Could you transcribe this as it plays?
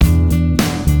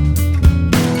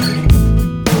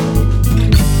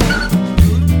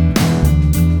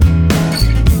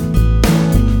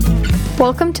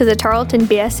Welcome to the Tarleton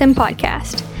BSM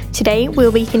podcast. Today,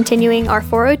 we'll be continuing our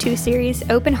 402 series,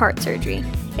 Open Heart Surgery,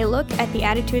 a look at the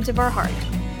attitudes of our heart.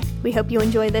 We hope you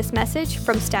enjoy this message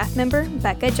from staff member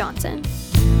Becca Johnson.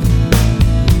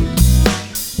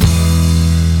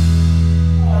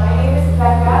 My name is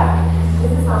Becca.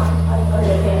 This is not I'm sorry.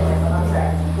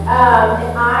 And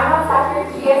I'm on staff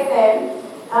here at GSM.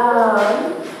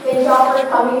 Thank y'all for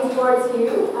coming towards you.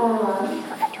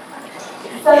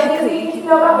 Some things you need to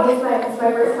know about me. It's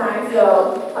my first time,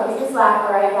 so cut me some slack,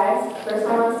 alright guys? First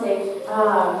time on stage.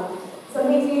 Some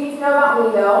things you need to know about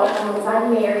me though, is I'm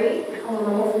married.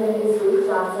 My husband is Luke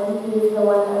Johnson. He's the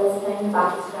one that was playing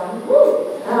backstone.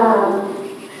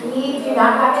 We do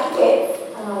not have any kids.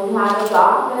 We have a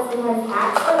dog that sometimes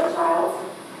acts like a child.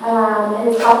 And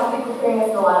it's probably preparing us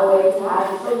in a lot of ways to have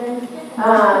children.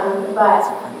 But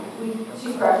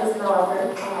she's precious and I love her.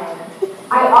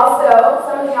 I also,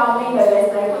 some of y'all may know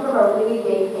this, but I come from a really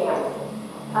big family.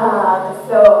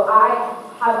 So I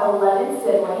have 11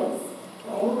 siblings,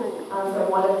 okay? So I'm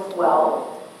one of 12.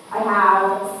 I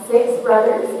have 6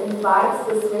 brothers and 5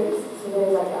 sisters. So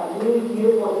there's like a really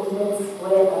beautiful even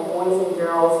split of boys and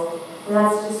girls. And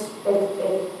that's just,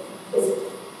 it's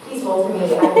peaceful to me. I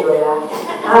enjoy that.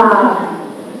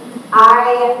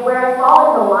 Where I fall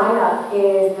in the lineup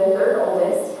is the 3rd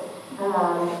oldest.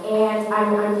 And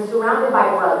I'm surrounded by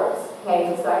brothers,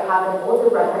 okay? So I have an older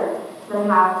brother,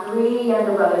 and I have 3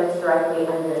 younger brothers directly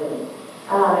under me.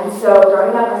 And so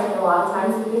growing up, I spent a lot of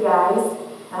time with the guys,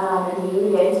 and we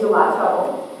would get into a lot of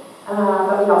trouble,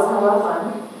 but we also had a lot of fun.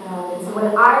 And so when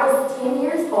I was 10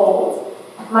 years old,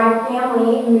 my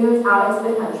family moved out into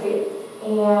the country,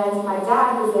 and my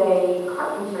dad was a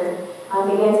carpenter,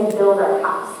 began to build our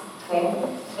house, okay?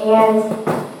 And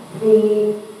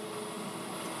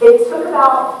it took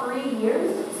about 3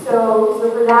 years, so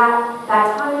for that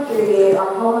time period,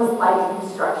 our home was like a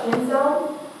construction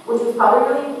zone, which was probably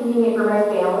really convenient for my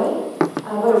family,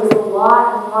 but it was a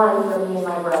lot of fun for me and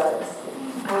my brothers.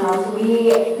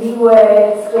 We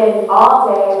would spend all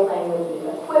day playing with the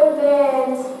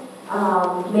equipment,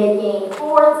 making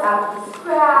forts out of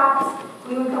scraps.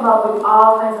 We would come up with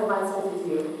all kinds of fun stuff to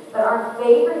do. But our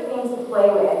favorite thing to play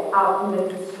with out in the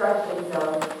construction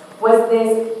zone was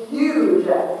this huge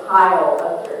pile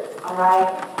of dirt, all right?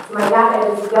 So my dad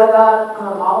had just dug up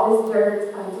all this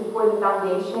dirt to pour the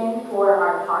foundation for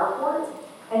our carport,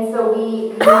 and so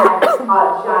we had a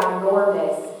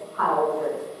ginormous pile of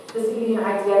dirt. Just to give you an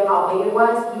idea of how big it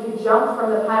was, we could jump from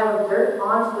the pile of dirt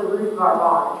onto the roof of our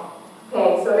barn.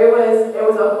 Okay, so it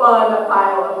was a fun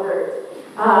pile of dirt.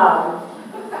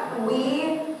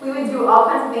 We would do all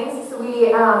kinds of things. So we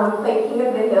played King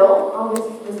of the Hill on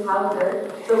this pile of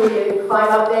dirt. So we would climb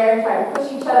up there and try to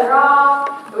push each other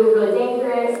off. It was really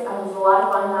dangerous. It was a lot of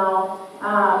fun though.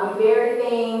 We buried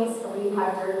things. We had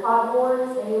dirt clod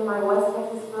boards. Any of my West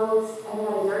Texas folks ever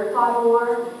had a dirt clod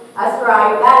board? That's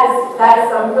right. That is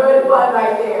some good fun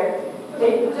right there.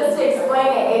 Just to explain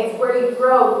it, it's where you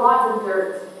throw clods of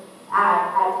dirt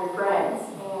at your friends.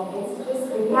 And it's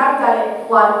just, if you haven't done it,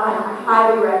 a lot of fun. I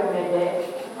highly recommend it.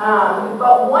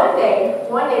 But one day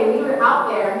we were out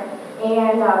there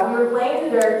and we were playing in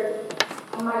the dirt,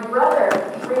 and my brother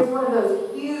brings one of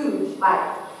those huge, like,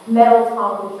 metal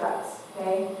Tonka trucks,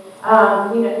 okay?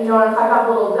 You know what I'm talking about,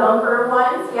 the little dumper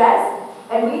ones, yes?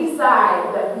 And we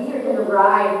decide that we are going to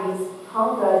ride these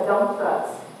Tonka dump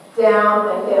trucks down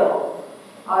the hill,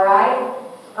 all right?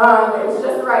 It was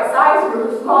just the right size, we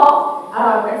were small,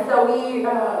 and so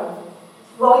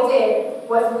what we did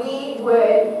was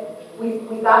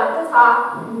we got at the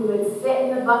top, we would sit in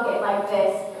the bucket like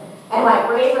this, and like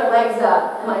raise our legs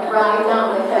up and like ride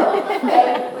down the hill.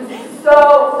 Okay? It was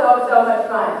so much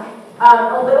fun.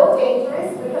 A little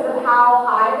dangerous because of how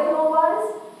high the hill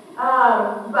was,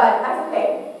 but that's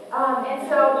okay. And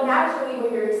so naturally,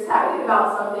 when you're excited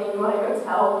about something, you want to go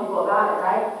tell people about it,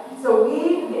 right? So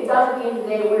we get done at the end of the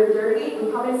day, we're dirty, we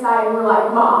come inside and we're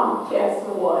like, Mom, guess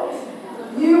what?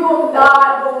 You will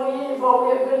not believe what we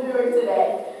have been doing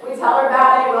today. We tell her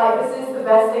about it, we're like, this is the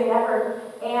best thing ever.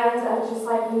 And just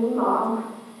like me,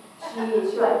 Mom, she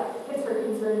like puts her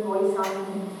concerned voice on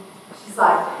me. She's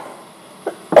like,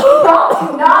 y'all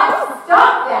do not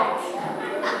stop that.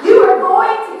 You are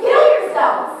going to kill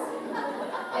yourselves.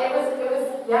 And it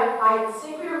was, yeah, I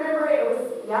distinctly remember it. It was,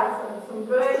 yeah, some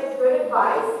good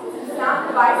advice. Sound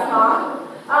advice, Mom.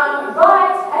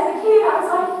 But as a kid, I was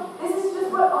like, this is just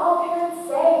what all parents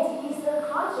say to ease their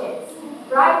conscience,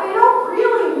 right? They don't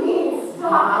really mean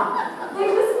stop. They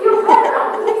just feel better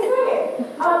after they say it.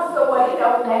 So what do you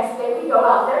know, the next day we go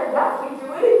out there, yeah, we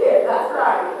do it again, that's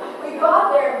right. We go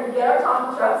out there and we get our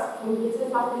Tonka trucks, and we get to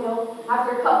the top of the hill.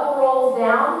 After a couple rolls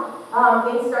down,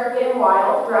 things start getting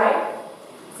wild, right?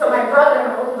 So my brother,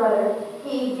 my older brother,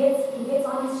 he gets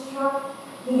on his truck,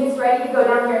 he gets ready to go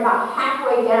down there. About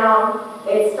halfway down,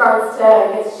 it starts to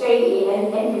get shady,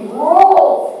 and he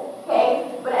rolls,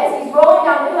 okay? But as he's rolling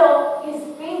down the hill, his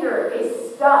finger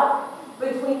is stuck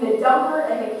between the dumper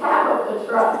and the cab of the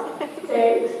truck,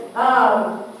 okay?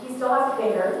 He still has a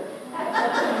finger,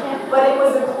 but it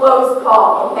was a close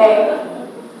call, okay?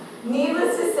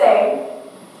 Needless to say,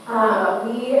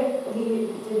 we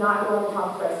did not go on the Tom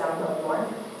Express downhill anymore.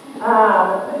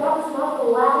 But that was not the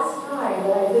last time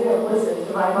that I didn't listen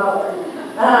to my mother.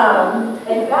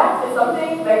 In fact, it's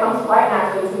something that comes quite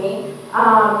naturally to me.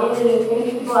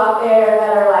 Any people out there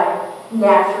that are like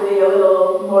naturally a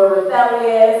little more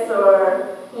rebellious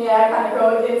or kind of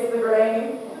go against the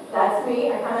grain, that's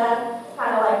me. I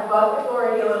kind of like buck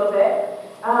authority a little bit.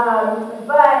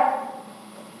 But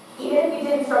even if you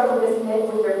didn't struggle with this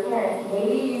with your parents,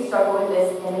 maybe you struggle with this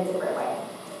in a different way.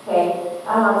 Okay?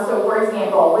 So for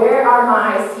example, where are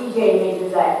my CJ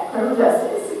majors at? Criminal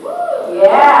justice.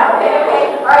 Yeah,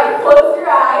 okay. All right, close your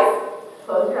eyes.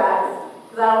 Close your eyes.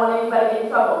 Because I don't want anybody to get in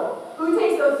trouble. Who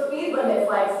takes those speed limits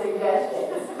like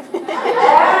suggestions?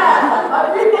 Yeah,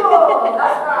 other people.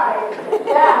 That's right.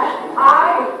 Yeah,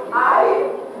 I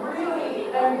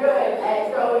really am good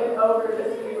at going over the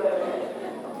speed limit.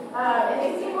 And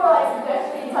they seem more like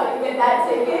suggestions until you get that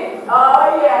ticket.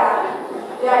 Oh yeah.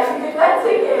 Yeah, you get that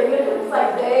ticket, and it's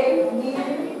like they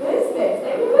need business.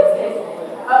 They need business.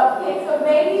 Okay, so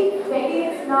maybe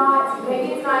it's not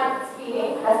speeding.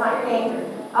 That's not your name.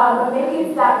 But maybe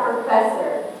it's that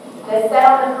professor that said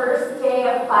on the first day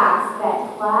of class that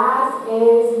class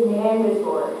is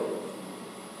mandatory,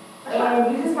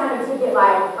 and you just kind of took it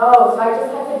like, oh, so I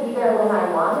just have to be there when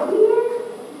I want to be there.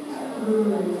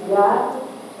 Yeah.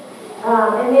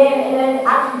 And then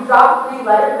after you drop 3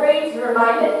 letter grades, you're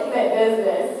reminded that you meant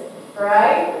business,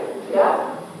 right?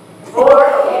 Yeah. Or,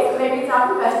 okay, so maybe it's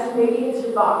not professor, maybe it's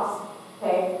your boss,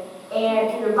 okay?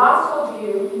 And your boss told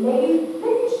you, maybe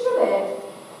you shouldn't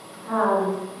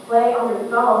play on your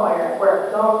phone while you're at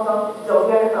work. Don't be on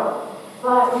your phone.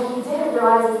 But what you didn't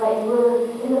realize is that you were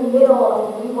in the middle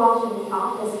of rewatching The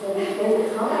Office for the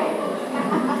 5th time,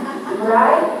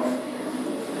 right?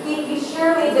 He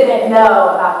surely didn't know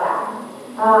about that.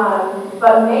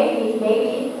 But maybe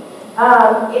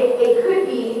it could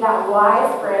be that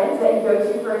wise friend that you go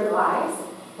to for advice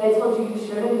that told you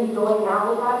shouldn't be going out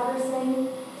with that person,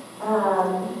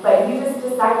 but you just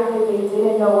decided that they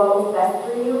didn't know what was best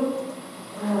for you.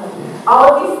 All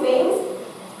of these things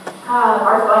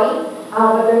are funny,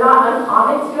 but they're not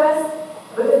uncommon to us,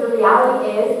 because the reality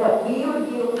is that we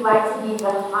would like to be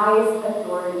the highest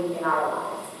authority in our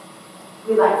lives.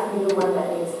 We like to be the one that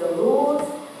makes the rules,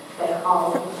 that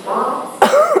calls the shots,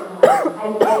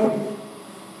 and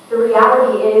the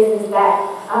reality is that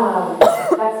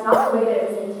that's not the way that it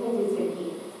was intended to be.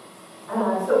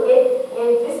 So if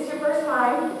this is your first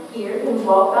time here, then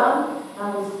welcome.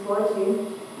 This is for you.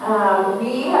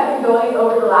 We have been going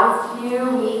over the last few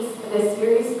weeks this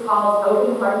series called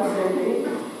Open Heart Surgery.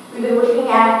 We've been looking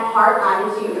at heart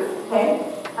attitudes, okay?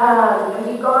 And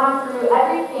we've gone through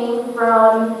everything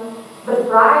from the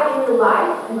pride in your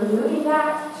life and removing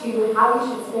that to how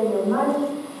you should spend your money.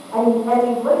 And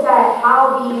we've looked at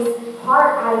how these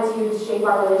heart attitudes shape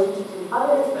our relationships with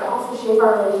others, but also shape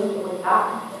our relationship with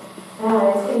God.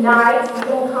 Tonight, we're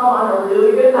going to come on a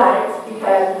really good night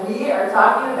because we are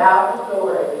talking about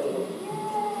authority.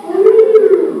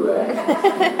 Woo!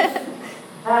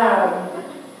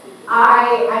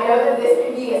 I know that this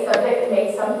can be a subject that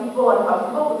makes some people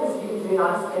uncomfortable, because to be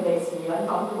honest, it makes me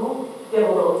uncomfortable. Get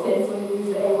a little tense when you use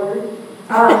the A word.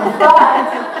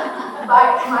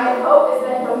 But my hope is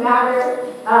that no matter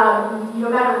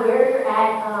where you're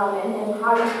at and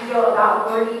how you feel about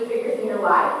authority figures in your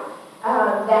life,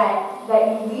 that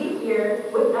you leave here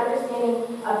with an understanding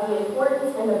of the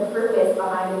importance and the purpose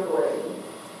behind authority.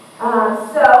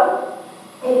 So,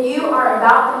 if you are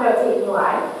about to note taking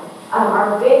life,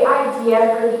 our big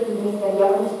idea for the evening is going to be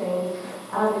up on the screen.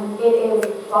 It is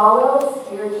follow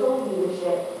spiritual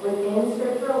leadership within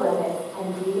scriptural limits and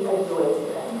be a joy to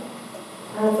them.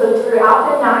 So throughout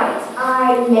the night,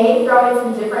 I may throw in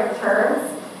some different terms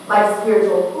like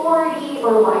spiritual authority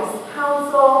or wise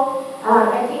counsel. I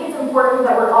think it's important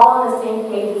that we're all on the same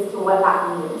page as to what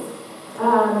that means.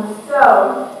 So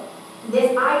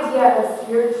this idea of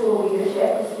spiritual leadership,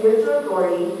 or spiritual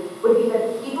authority, would be the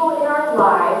people in our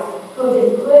lives who have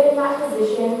been put in that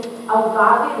position of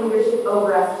godly leadership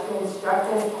over us to instruct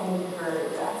us and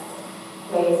encourage us.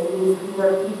 Okay, so these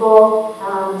are people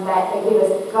that give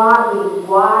us godly,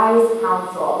 wise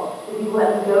counsel, the people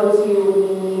that we go to when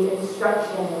we need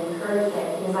instruction and encouragement.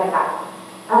 things like that.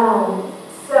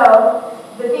 So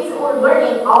the things that we're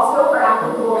learning also are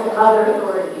applicable to other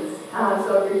authorities.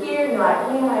 So if you're here and you're like,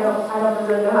 man, I don't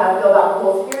really know how to feel about the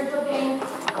whole spiritual thing,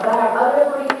 but I have other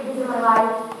authority figures in my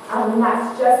life, and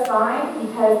that's just fine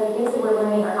because the things that we're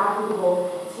learning are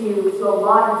applicable to a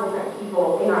lot of different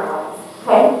people in our lives.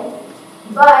 Okay?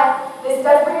 But this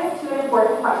does bring us to an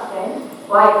important question,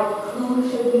 like who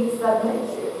should we submit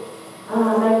to?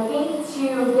 I think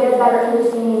to get a better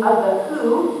understanding of the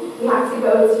who, we have to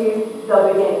go to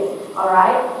the beginning. All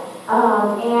right?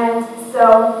 And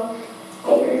so,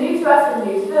 if you're new to us or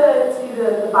new to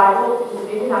the Bible, just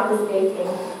figuring out this big thing,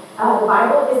 the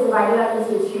Bible is divided up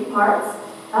into two parts,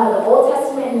 the Old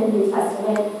Testament and the New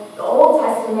Testament. The Old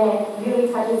Testament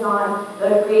really touches on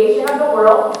the creation of the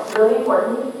world, really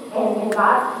important, and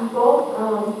God's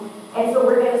people. And so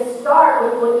we're going to start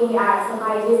with looking at some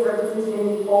ideas represented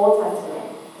in the Old Testament.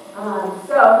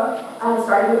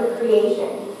 Starting with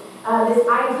creation. This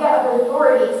idea of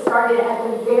authority started at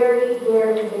the very,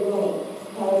 very beginning.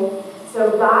 Okay?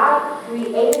 So God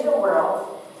created the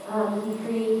world. He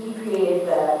created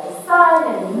the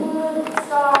sun and the moon and the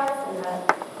stars and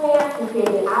the plants. He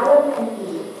created Adam and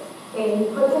Eve. And He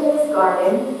put them in His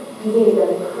garden. He gave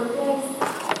them purpose.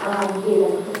 He gave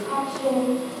them protection.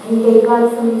 And He gave them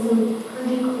some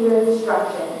pretty clear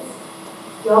instructions.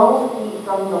 Don't eat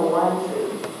from the one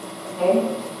tree. Okay?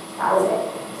 That was it.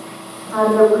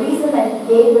 The reason that He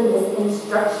gave them this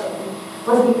instruction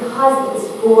was because it was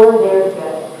for their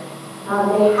good.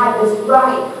 They had this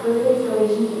right, perfect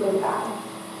relationship with God.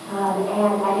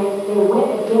 And if they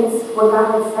went against what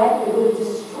God had said, it would have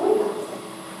destroyed us.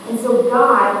 And so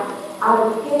God, out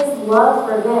of His love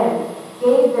for them,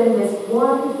 gave them this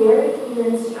one very clear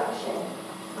instruction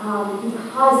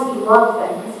because He loved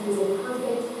them, because He was a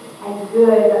perfect and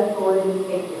good authority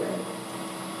figure.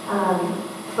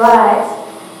 But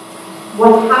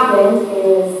what happened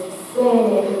is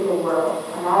sin entered the world,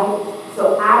 alright?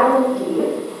 So Adam and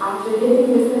Eve, after getting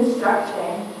this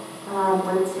instruction,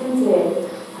 were tempted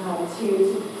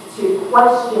to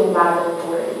question God's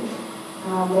authority.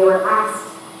 They were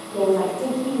asked things like,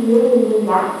 did He really mean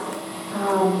that?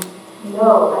 No,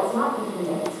 that's not what He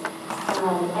meant.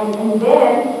 And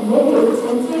then they were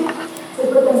tempted to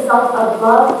put themselves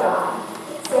above God,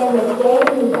 saying that they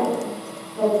knew better,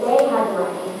 that they had the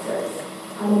right answers.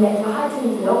 And that God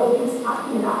didn't know what He was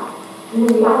talking about. And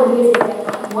the reality is that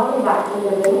God wanted that for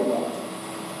their benefit.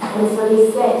 And so they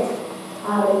sinned.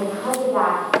 And because of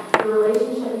that, the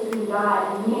relationship between God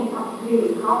and man got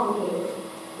really complicated.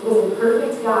 Because a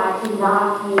perfect God could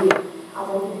not be with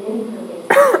an imperfect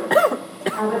God.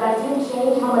 But that didn't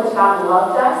change how much God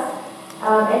loved us.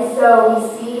 And so we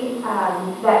see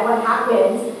that what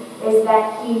happens is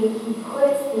that He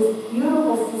puts this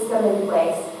beautiful system in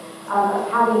place of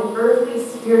having earthly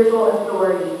spiritual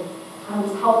authority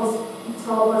to help us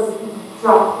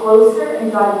draw closer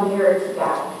and draw nearer to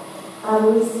God.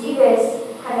 We see this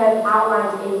kind of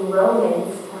outlined in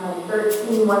Romans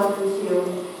 13, 1 through 2.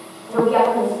 It'll be up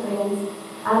on the screens.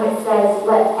 It says,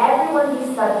 let everyone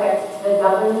be subject to the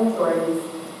governing authorities,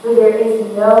 for there is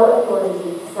no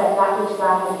authority except that which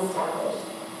God has established.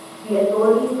 The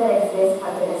authorities that exist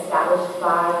have been established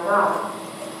by God.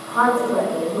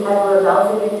 Consequently, whoever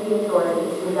rebels against the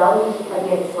authorities rebels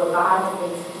against what God has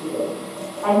instituted.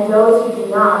 And those who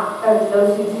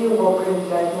do will bring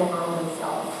judgment on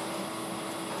themselves.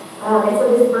 And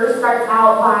so this verse starts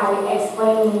out by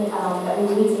explaining that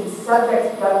we need to be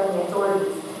subject to governing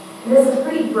authorities. And this is a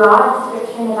pretty broad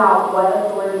description about what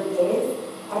authority is.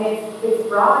 And it's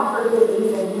broad for good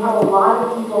reason. We have a lot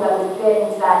of people that would fit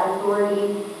into that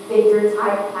authority figure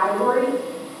type category.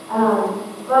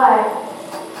 But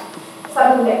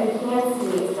something that we can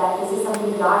see is that this is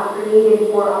something God created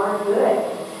for our good.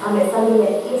 It's something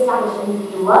that He established, and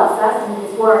He loves us, and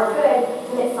it's for our good,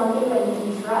 and it's something that we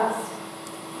can trust.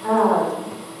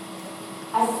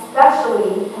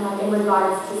 Especially in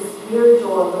regards to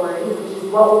spiritual authority, which is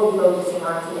what we'll be focusing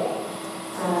on today.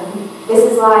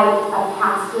 This is like a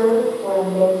pastor or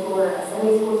a mentor, a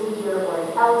Sunday school teacher or an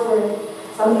elder,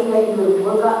 somebody that you would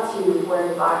look up to for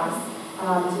advice,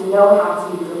 to know how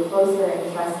to go closer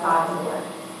and trust God more.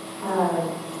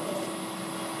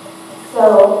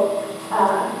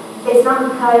 It's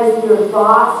not because your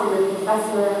boss or your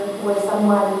professor or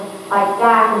someone like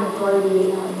that in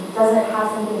authority doesn't have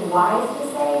something wise to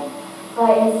say,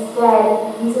 but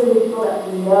instead, these are the people that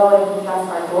we know and can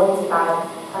trust are going to God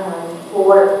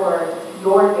for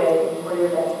your good and for your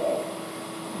benefit.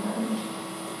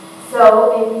 So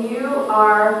if you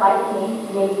are like me,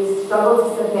 maybe struggle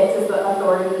to submit to the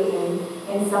authority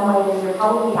in some way, then you're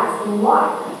probably asking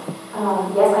why.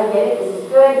 Yes, I get it. This is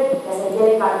good. Yes, I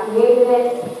did. God created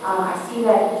it. I see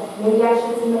that maybe I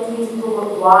should submit to these people,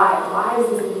 but why? Why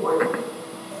is this important?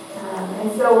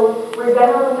 And so we're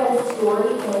going to look at a story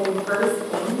in 1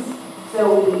 Kings. So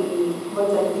we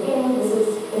looked at the beginning. This is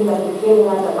in the beginning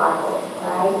of the Bible,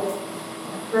 right?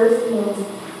 1 Kings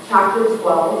chapter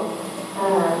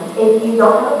 12. If you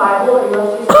don't have a Bible or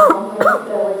you'll choose to put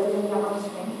the words that we have on the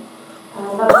screen.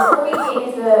 But before we get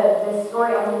into the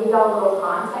story, I'm going to give y'all a little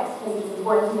context because it's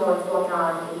important to know what's going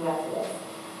on leading up to this.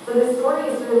 So the story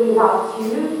is really about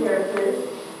two characters,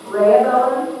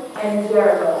 Rehoboam and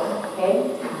Jeroboam.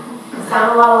 Okay?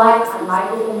 Sound a lot alike. I might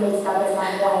get them mixed up at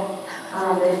some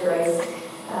point. There's grace.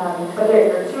 But there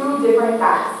are two different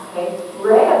guys. Okay?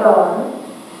 Rehoboam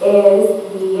is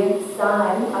the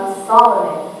son of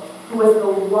Solomon, who was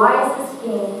the wisest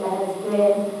king that has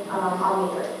been on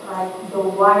the earth. All right? The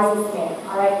wisest man.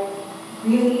 All right?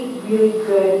 Really, really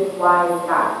good, wise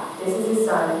guy. This is his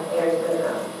son, heirs to the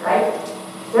throne. Right?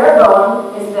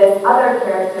 Jeroboam is this other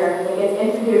character that gets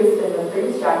introduced in the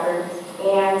previous chapter.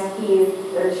 And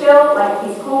they're chill, like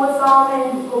he's cool with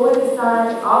Solomon, he's cool with his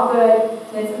son, it's all good.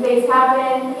 Then some things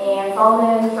happen, and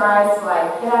Solomon tries to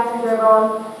get after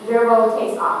Jeroboam. Jeroboam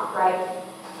takes off, right?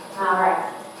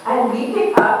 Alright. And we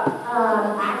pick up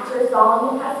after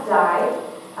Solomon has died,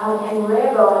 and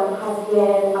Rehoboam has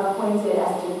been appointed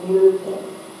as the new king.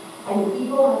 And the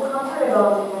people have come to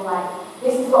Rehoboam and they're like,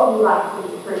 this is what we like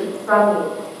from you.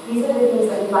 These are the things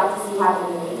that we'd like to see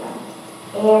happen in the kingdom.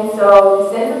 And so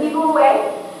he sends the people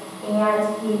away,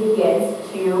 and he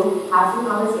begins to have some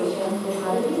conversations with some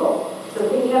other people. So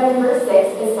picking up in verse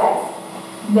 6, it says,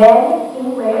 Then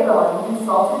King Rehoboam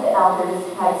consulted the elders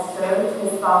who had served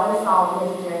his father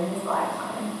Solomon during his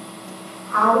lifetime.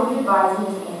 How would you advise me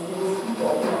to answer these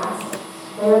people? He asked.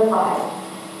 They replied,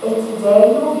 If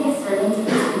today you will be a servant to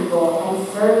these people and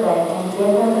serve them and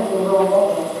give them a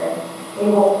favorable answer, they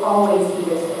will always be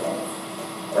your servants.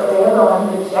 But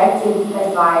Rehoboam rejected the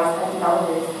advice of the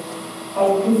elders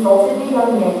and consulted the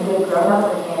young men who had grown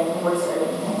up with him and were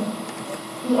serving him.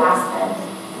 He asked them,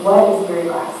 What is your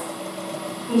advice?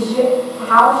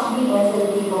 How should we answer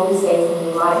the people who say to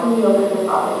me, Why can we open the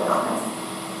father promise?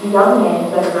 The young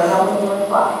men who had grown up with him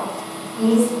replied,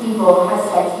 These people have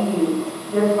said to you,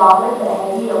 Your father put a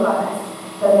heavy yoke on us,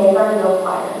 but make our yoke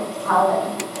lighter. Tell them,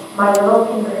 My little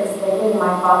finger is thicker than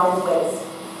my father's waist.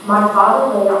 My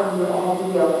father laid on you a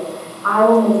heavy yoke. I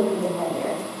will make you even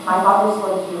heavier. My father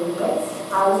swore to you with grace.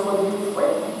 I will swore to you with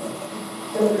workings.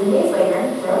 So 3 days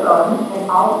later, Jeroboam and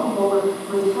all the people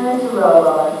returned to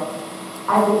Rehoboam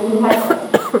as the king had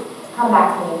said, Come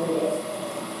back to me in 3 days.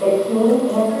 The king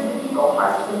answered the people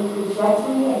harshly,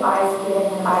 rejecting the advice given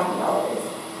him by the elders.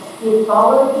 He had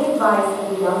followed the advice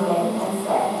of the young men and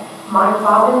said, My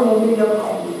father made your yoke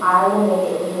heavy. I will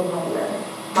make it even heavier.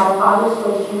 My father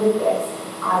swore to you with grace.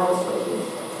 I will switch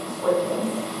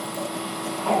things.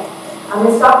 Okay, I'm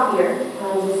going to stop here,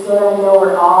 just so that I know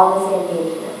we're all on the same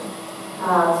page here.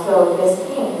 So this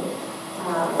king,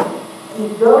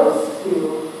 he goes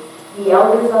to the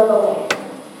elders of the land.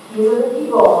 These are the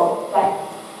people that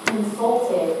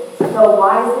consulted the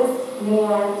wisest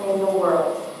man in the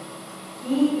world.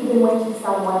 He even went to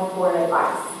someone for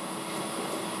advice.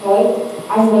 Okay,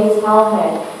 and they tell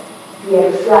him, be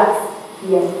a just,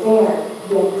 be a fair,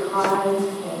 be a kind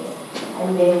king,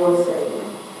 and they will serve you.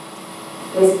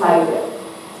 This tiger.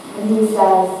 And he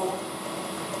says,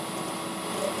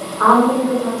 I'm going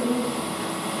to talk to you.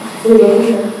 So he gets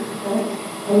here, right?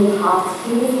 And he talks to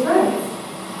his friends,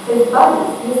 his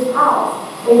buddies, his pals.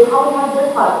 They probably have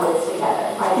their club lists together,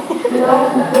 right?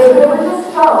 They were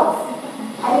just chums.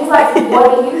 And he's like,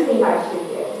 what do you think I should do?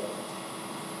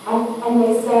 And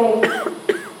they say,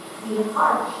 be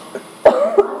harsh,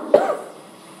 unjust.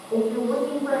 If you're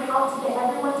looking for how to get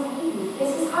everyone to hate you,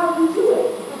 this is how you do it.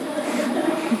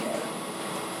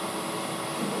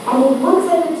 And he looks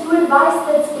at the two advice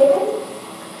that's given,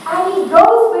 and he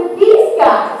goes with these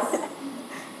guys.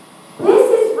 This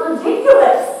is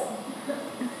ridiculous.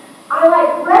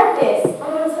 I read this, and I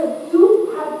was like, you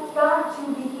have got to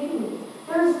be kidding me.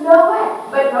 There's no way.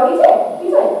 But no, he did. He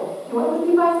went with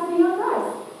the advice of the young guys.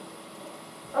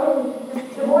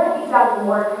 The more I think about it, the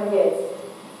more it kind of gets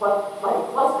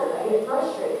flustered. I get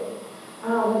frustrated.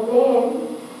 But then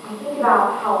I think about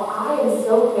how I am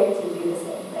so quick to do the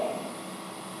same thing.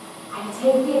 I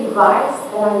take the advice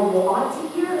that I want to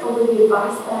hear over the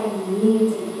advice that I need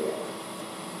to hear.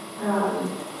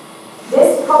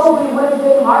 This probably would have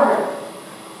been harder.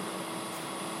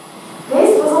 This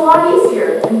was a lot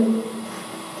easier. And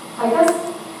I guess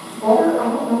better, I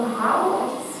don't know how.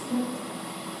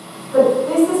 But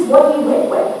this is what he went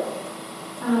with.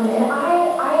 And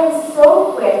I am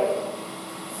so quick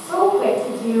to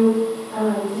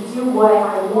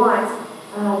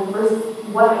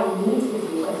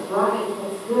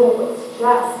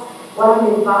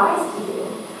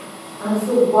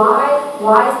So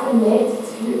why submit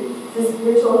to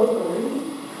spiritual authority?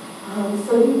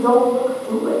 So you don't look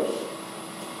foolish.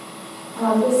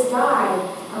 This guy,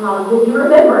 will be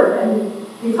remembered, and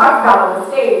we talked about on the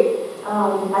stage,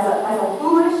 as a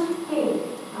foolish king.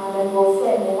 And we'll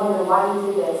sit and we'll wonder why he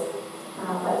did this.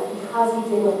 But it's because he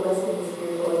didn't listen to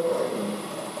spiritual authority.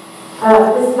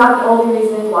 This is not the only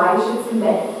reason why you should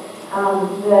submit.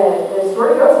 The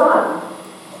story goes on.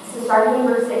 So starting in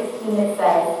verse 16, it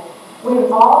says, when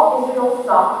all Israel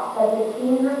saw that the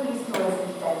king refused to listen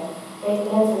to them, they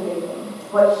answered the king,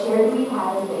 what share do we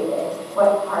have in David?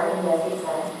 What part in Jesse's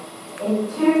son? In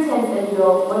 2:10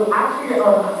 Israel, look after your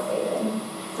own house, David.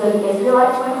 So the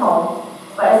Israelites went home.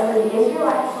 But as for the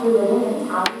Israelites who were living in the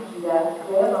town of Judah,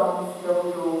 Rehoboam still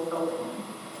ruled over them.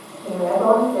 King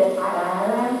Rehoboam said,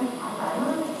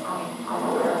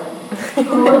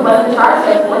 who was in charge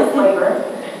of forced labor,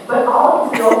 but all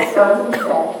Israel stoned him to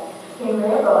death. King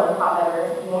Rehoboam, however,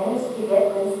 managed to get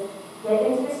into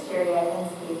his chariot and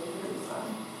escape to Jerusalem.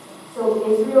 So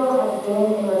Israel has been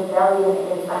in rebellion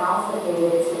against the house of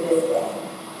David to this day.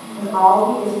 And all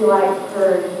the Israelites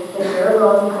heard that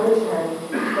Jeroboam had returned,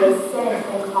 they sent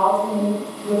and called him to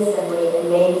the assembly and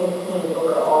made him king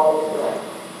over all Israel.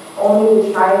 Only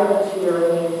the tribe of Judah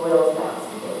remained loyal to the house of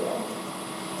David.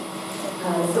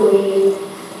 So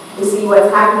we see what's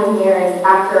happening here is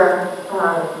after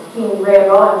King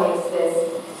Rehoboam makes this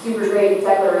super great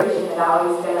declaration about how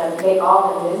he's going to make all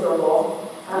of them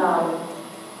miserable.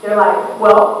 They're like,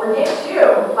 well, forget you.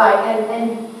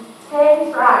 And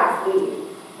 10 tribes leave.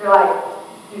 They're like,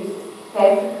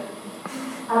 okay?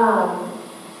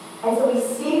 And so we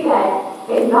see that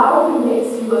it not only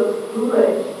makes you look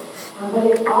foolish, but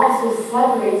it also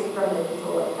separates you from the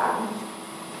people of God.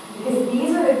 Because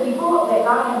these are the people that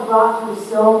God had brought through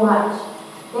so much.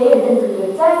 They had been through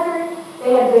the desert,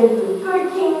 they had been through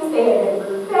good kings, they had been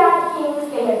through bad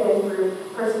kings, they had been through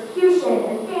persecution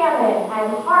and famine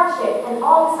and hardship and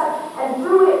all this stuff. And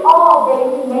through it all, they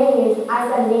remained as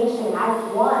a nation, as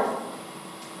one.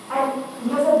 And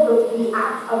because of the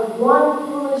act of one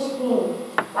foolish king,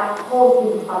 that whole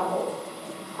thing crumbled.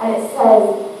 And it says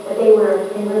that they were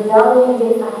in rebellion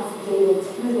against the house of David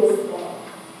to this day.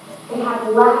 They had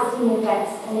lasting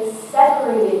effects, and it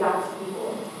separated God's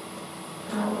people.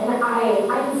 And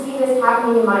I can see this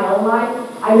happening in my own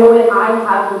life. I know that I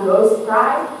have the most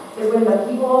pride is when the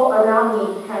people around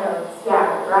me kind of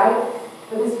scatter, right?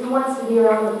 Because who wants to be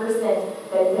around the person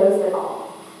that knows it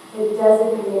all, that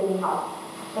doesn't give any help,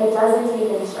 that doesn't take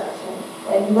instruction,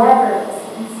 that never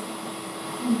listens?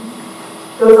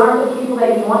 Those aren't the people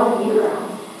that you want to be around.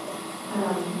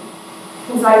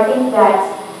 And so I think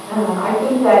that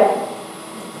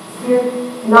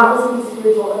not listening to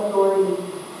spiritual authority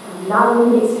not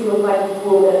only makes you look like a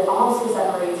fool, but it also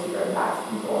separates you from God's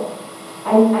people.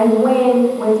 And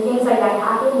when things like that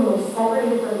happen, when we're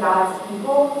separated from God's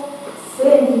people,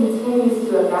 sin continues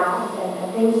to abound,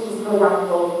 and things just go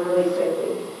downhill really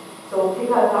quickly. So we'll pick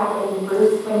up back in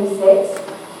verse 26.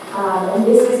 And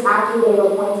this is after they've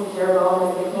appointed Jeroboam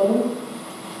as the king.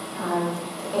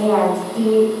 And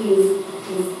he's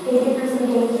thinking through some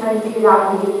things, trying to figure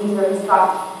out and get these are his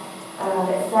thoughts.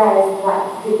 It says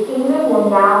that the kingdom will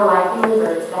now likely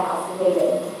revert to the house of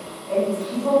David, and his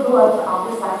people go up to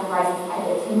offer sacrifices at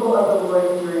the temple of the Lord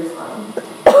in Jerusalem.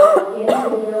 Again,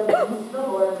 Israel returns to the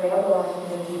Lord, Rehoboam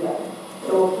and Judah.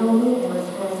 They will kill me and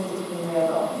return to King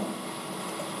Rehoboam.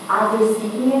 After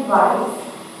seeking advice,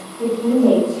 the king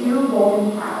made 2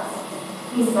 golden calves.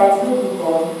 He said to the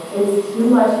people, it is too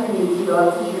much for you to go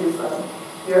up to Jerusalem.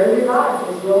 Here are your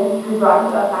gods, Israel, who brought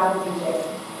you up out of Egypt.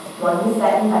 One he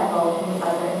set in Bethel and the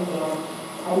other in Dan.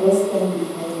 And this thing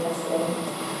became a sin.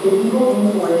 The people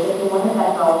came to worship the one at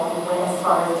Bethel and went as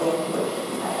far as Dan to worship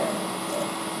the other.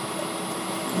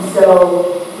 And so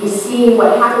we see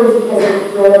what happens because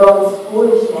of Rehoboam's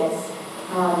foolishness.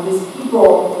 These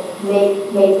people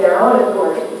make their own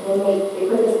authority. They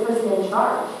put this person in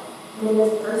charge. And then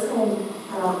this person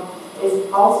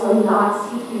is also not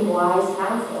seeking wise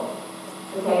counsel.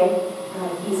 Okay?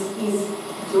 He's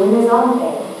doing his own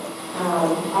thing.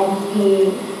 And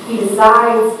he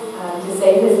decides to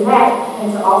save his neck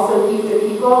and to also keep the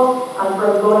people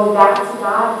from going back to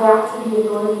God, back to the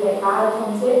authority that God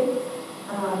appointed,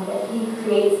 that he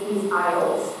creates these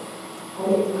idols. And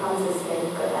it becomes a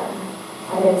sin for them.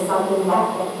 And it's something that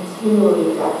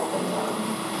continually drags them down.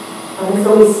 And so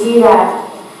we see that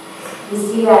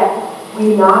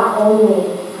we not only,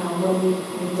 when we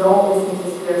don't listen to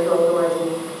spiritual authority,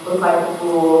 look like a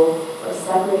fool, or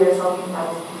separate ourselves from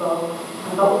God's people,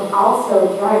 but we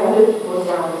also drag other people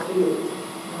down too.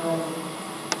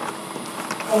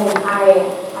 And I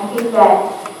think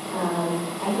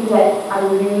think that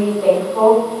I'm really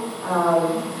thankful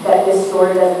that this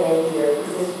story doesn't end here,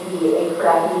 because this would be a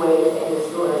crappy way to end the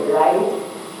story, right?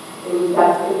 We've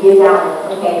got to get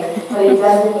down, okay? But it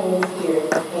doesn't end here,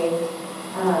 okay?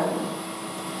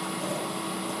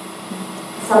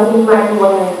 Something you might be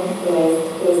wondering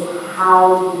is how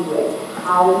do you do it?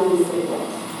 How do we submit?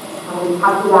 We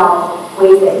talked about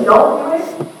ways that you don't do it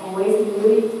and ways that you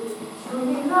really screw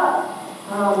things up.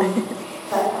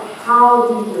 But how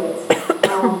do you do it?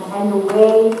 And the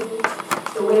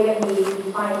way that we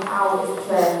find out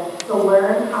is to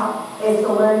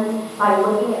learn by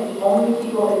looking at the only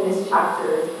people in this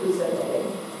chapter who submitted.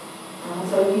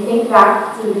 So if you think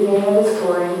back to the beginning of the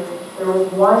story, there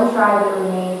was one tribe that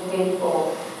remained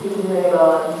faithful to King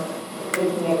Rehoboam, the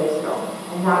king of Israel,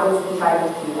 and that was the tribe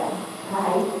of Judah.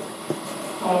 Right?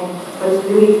 And what's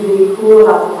really, really cool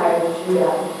about the tribe of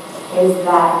Judah is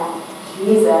that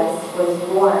Jesus was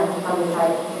born from the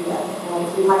tribe of Judah. And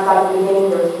as we talked about at the beginning,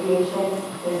 there was creation,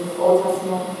 there's the Old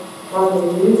Testament. Well,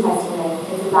 the New Testament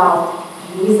is about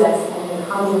Jesus and the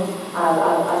coming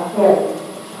of Him.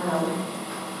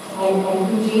 And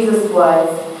who Jesus was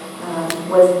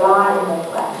God in the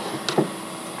flesh.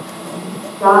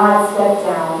 God stepped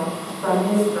down from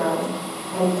His throne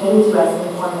and came to us in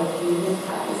the form of Jesus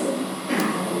Christ.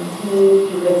 And He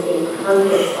lived a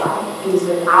perfect life. He was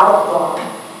without flaw.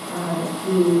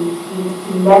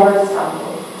 He never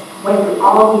stumbled. Went through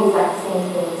all the exact same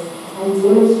things and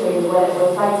demonstrated what it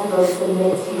looks like to both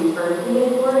submit to earthly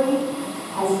authority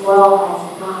as well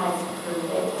as God's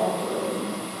perfect authority.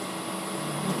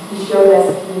 He showed us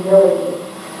humility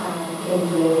in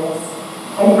doing this.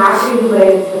 And actually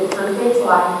lived the perfect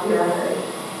life here on earth.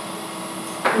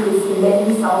 He would submit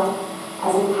himself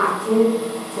as a captive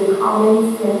to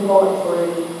common sinful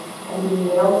authority and be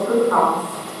nailed to a cross,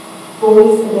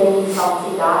 fully submitting himself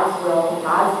to God's will and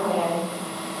God's plan,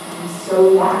 so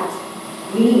that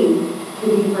we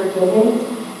could be forgiven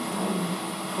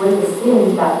for the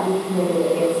sins that we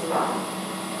committed against God.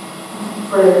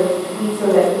 So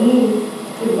that we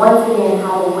could once again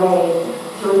have a way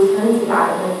to return to God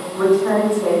and return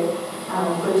to Him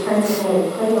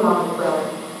and put Him on the throne.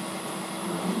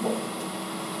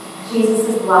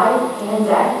 Jesus' life and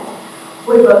death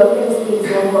would both give us the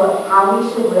example of how we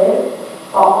should live,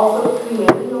 while also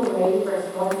creating a way for us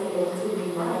once again to be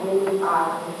united with God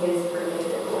in His perfect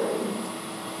authority.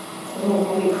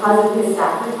 And because of His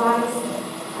sacrifice,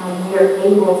 we are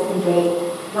able to make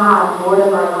God Lord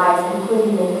of our lives and put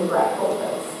Him in His rightful place.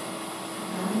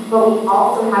 But we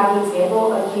also have the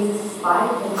example of Jesus'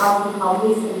 life and how He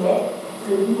humbly submit to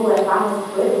the people that God has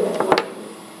put in authority.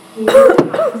 He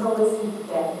didn't have to listen to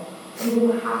them. He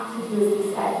didn't have to do as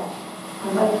He said.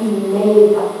 But He made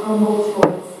the humble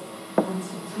choice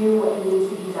to do what needed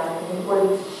to be done in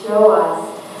order to show us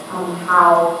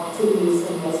how to be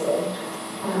submissive.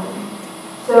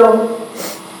 So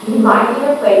you might be in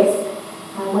a place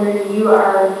where you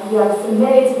have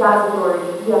submitted to God's authority.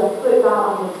 You have put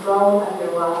God on the throne of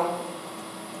your life.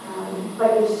 But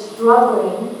you're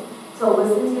struggling to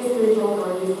listen to your spiritual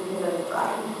authorities because of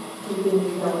pride. You think you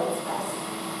know what's best.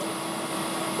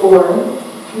 Or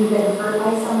you've been hurt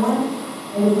by someone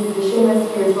in a position of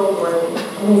spiritual authority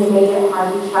and has made it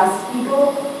hard to trust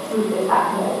people who fit that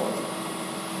mold.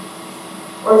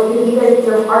 Or it could be that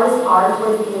your heart is hard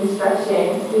towards the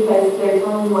instruction because they're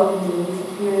telling you what you need to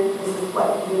hear. This is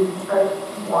what you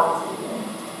want to hear.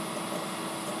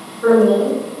 For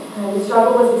me, the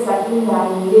struggle was accepting that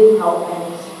I needed help and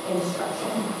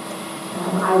instruction.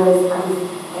 I was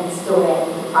and still am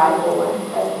the prideful one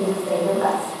that thinks they know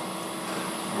best.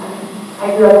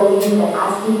 I grew up believing that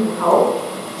asking for help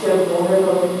showed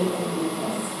vulnerability and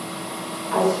weakness.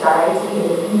 I strived to be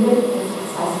independent and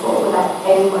successful without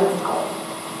anyone's help.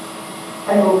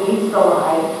 I believed the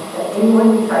lie that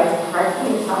anyone who tried to correct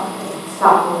me or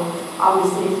stop me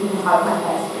obviously didn't have my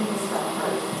best interest at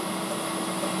heart.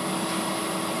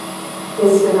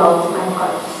 This developed my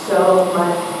heart so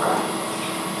much pride.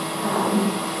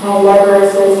 I never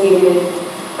associated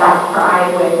that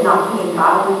pride with not being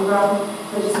God on the throne,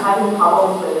 but just having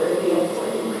problems with earthly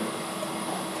authority.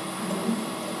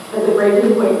 But the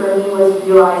breaking point for me was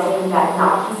realizing that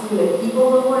not trusting the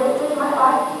people who were in my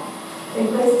life in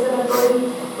places of authority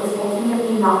was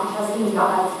ultimately not trusting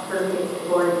God's perfect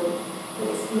authority,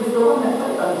 because He was the one that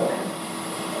put them there.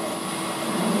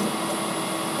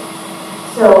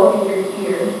 So if you're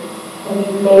here and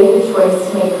you've made the choice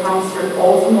to make Christ your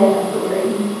ultimate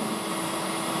authority,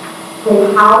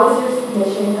 then how does your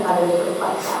submission to others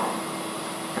reflect that?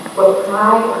 What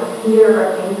pride or fear or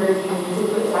anger do you need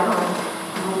to put down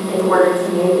in order to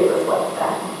make it reflect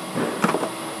that?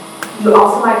 You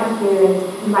also might be here and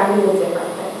you might be in a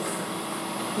different place.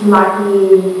 You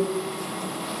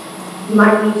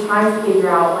might be trying to figure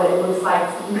out what it looks like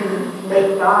to even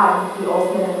make God the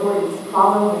ultimate authority, to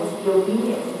follow Him, to be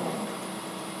obedient to Him.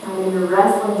 And you're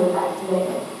wrestling with that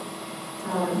commitment.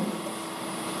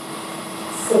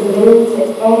 Submitting to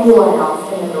anyone else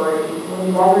in authority will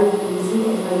never be easy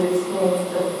until you experience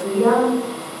the freedom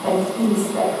and peace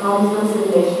that comes from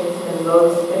submission to the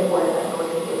most important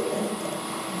authority given.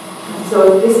 So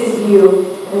if this is you,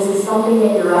 and this is something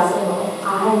that you're wrestling with,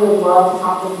 I would love to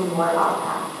talk with you more about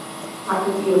that. Talk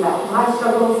with you about my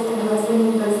struggles and wrestling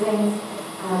with those things,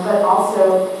 but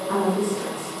also just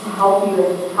to help you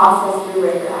and process through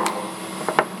where you're at.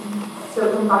 So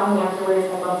come find me afterwards.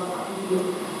 I'd love to talk with you.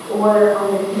 Or on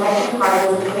the connection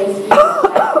card is a place for you to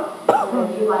check.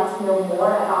 If you'd like to know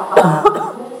more about God,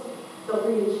 feel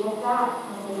free to check that.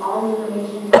 And all the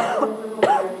information is there.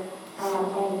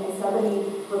 And somebody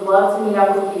would love to meet up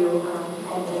with you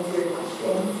and answer your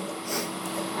questions.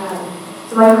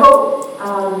 So my hope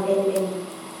in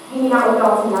hanging out with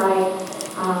y'all tonight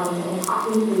and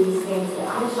talking through these things that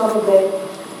I struggle with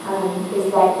is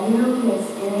that you can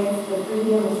experience the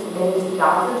freedom of submitting to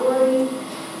God's authority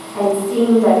and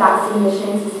seeing that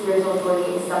submission to spiritual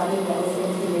authority is something that is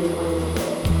intended for you.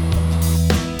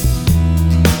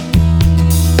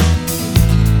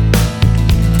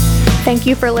 Thank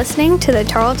you for listening to the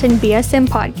Tarleton BSM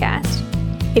podcast.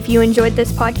 If you enjoyed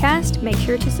this podcast, make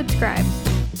sure to subscribe.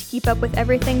 To keep up with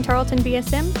everything Tarleton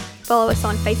BSM, follow us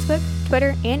on Facebook,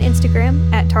 Twitter, and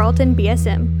Instagram at Tarleton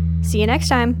BSM. See you next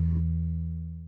time.